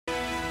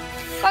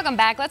Welcome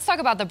back. Let's talk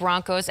about the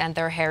Broncos and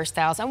their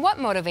hairstyles and what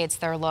motivates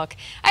their look.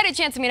 I had a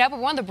chance to meet up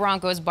with one of the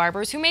Broncos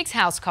barbers who makes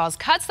house calls,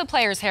 cuts the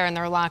players' hair in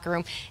their locker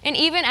room, and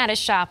even at his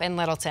shop in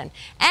Littleton.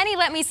 And he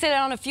let me sit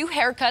on a few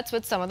haircuts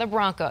with some of the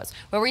Broncos,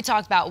 where we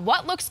talked about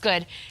what looks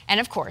good and,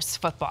 of course,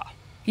 football.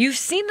 You've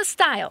seen the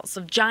styles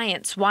of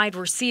Giants wide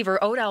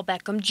receiver Odell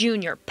Beckham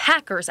Jr.,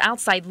 Packers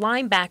outside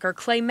linebacker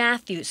Clay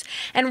Matthews,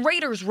 and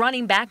Raiders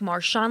running back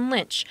Marshawn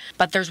Lynch.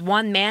 But there's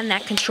one man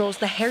that controls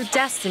the hair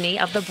destiny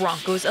of the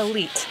Broncos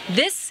elite.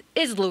 This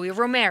is Louis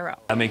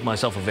Romero. I make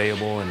myself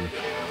available and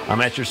I'm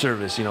at your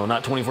service, you know,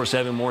 not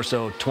 24/7, more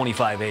so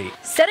 25/8.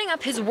 Setting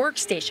up his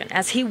workstation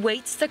as he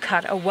waits to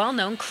cut a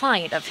well-known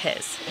client of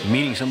his.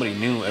 Meeting somebody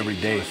new every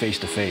day, face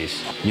to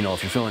face. You know,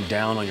 if you're feeling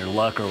down on your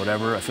luck or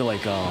whatever, I feel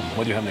like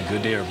whether you're having a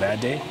good day or a bad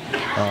day,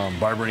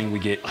 barbering, we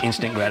get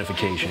instant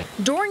gratification.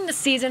 During the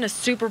season of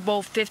Super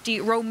Bowl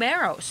 50,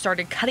 Romero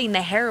started cutting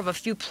the hair of a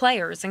few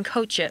players and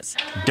coaches.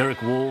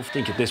 Derek Wolfe, I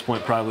think at this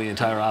point probably the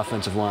entire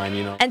offensive line,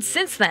 you know. And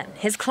since then,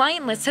 his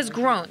client list has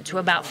grown to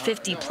about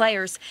 50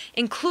 players,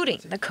 including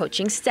the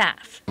coaching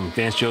staff.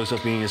 Vance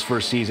Joseph, being his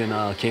first season,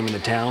 came into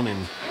town,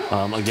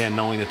 and again,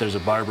 knowing that there's a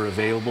barber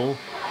available,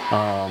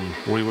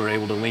 we were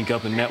able to link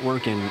up and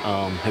network, and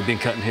have been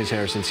cutting his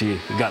hair since he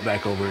got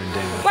back over in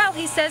Denver. While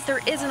he says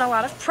there isn't a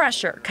lot of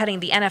pressure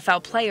cutting the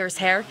NFL players'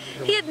 hair,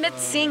 he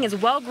admits seeing his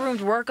well-groomed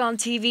work on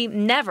TV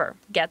never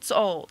gets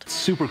old.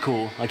 Super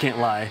cool, I can't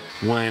lie.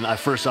 When I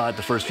first saw it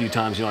the first few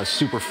times, you know, I was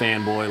super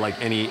fanboy like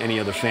any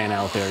other fan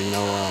out there, you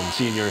know,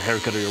 seeing your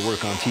haircut or your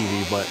work on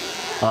TV, but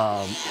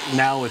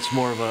now it's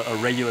more of a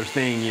regular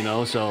thing, you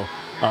know, so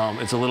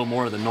it's a little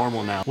more of the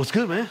normal now. What's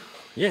good, man?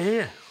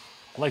 Yeah.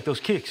 I like those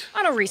kicks.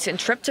 On a recent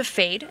trip to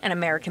Fade, an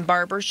American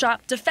barber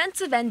shop,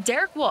 defensive end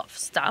Derek Wolfe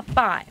stopped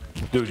by.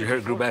 Dude, your hair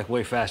grew back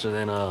way faster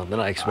than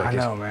I expected.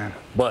 I know, man.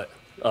 But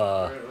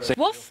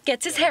Wolfe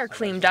gets his hair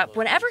cleaned up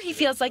whenever he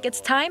feels like it's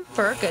time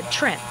for a good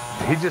trim.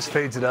 He just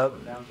fades it up.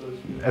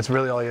 That's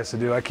really all he has to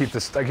do. I keep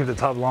the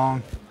top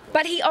long.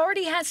 But he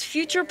already has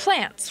future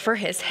plans for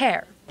his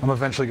hair. I'm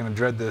eventually going to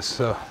dread this,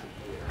 so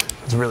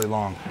it's really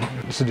long.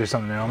 Just to do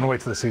something new. I'm going to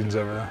wait till the season's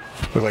over,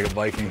 though. Look like a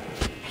Viking.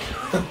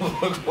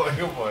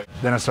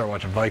 Then I start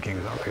watching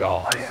Vikings. I'm like,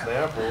 oh,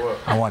 yeah.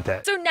 I want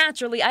that. So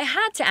naturally, I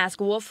had to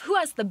ask Wolfe who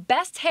has the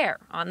best hair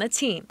on the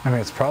team. I mean,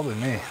 it's probably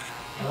me.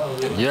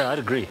 yeah, I'd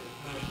agree.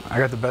 I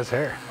got the best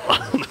hair.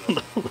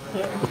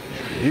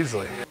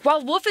 Easily.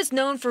 While Wolfe is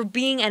known for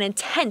being an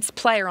intense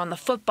player on the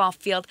football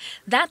field,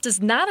 that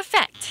does not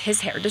affect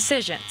his hair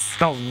decisions. I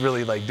don't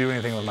really like do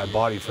anything with my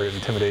body for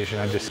intimidation.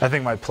 I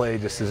think my play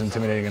just is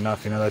intimidating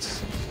enough, you know,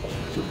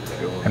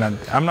 and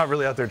I'm not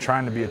really out there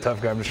trying to be a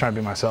tough guy. I'm just trying to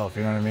be myself,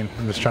 you know what I mean?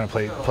 I'm just trying to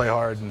play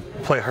hard and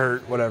play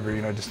hurt, whatever,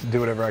 you know, just do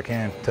whatever I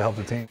can to help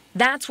the team.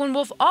 That's when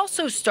Wolfe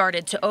also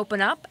started to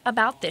open up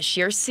about this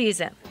year's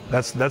season.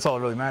 That's all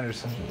that really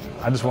matters.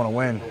 I just want to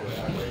win,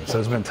 so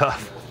it's been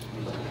tough.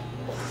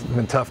 It's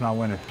been tough not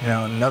winning. You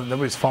know,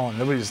 nobody's falling,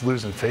 nobody's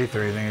losing faith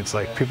or anything. It's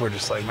like people are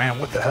just like, man,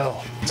 what the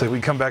hell? It's like we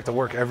come back to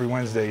work every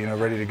Wednesday, you know,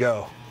 ready to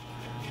go.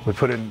 We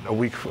put in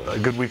a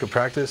good week of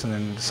practice, and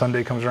then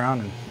Sunday comes around,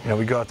 and you know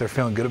we go out there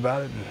feeling good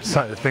about it,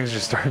 and things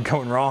just start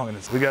going wrong. And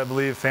we got to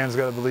believe, fans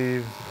got to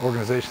believe,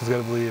 organizations got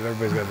to believe,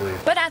 everybody's got to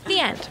believe. But at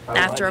the end,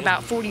 after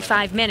about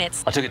 45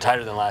 minutes, I took it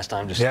tighter than last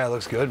time, just yeah, it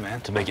looks good,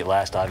 man. To make it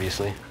last,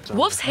 obviously.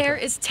 Wolfe's hair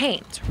is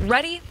tamed,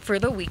 ready for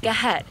the week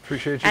ahead.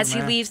 Appreciate you, as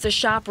man. he leaves the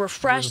shop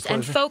refreshed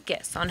and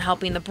focused on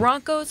helping the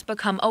Broncos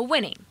become a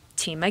winning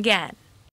team again.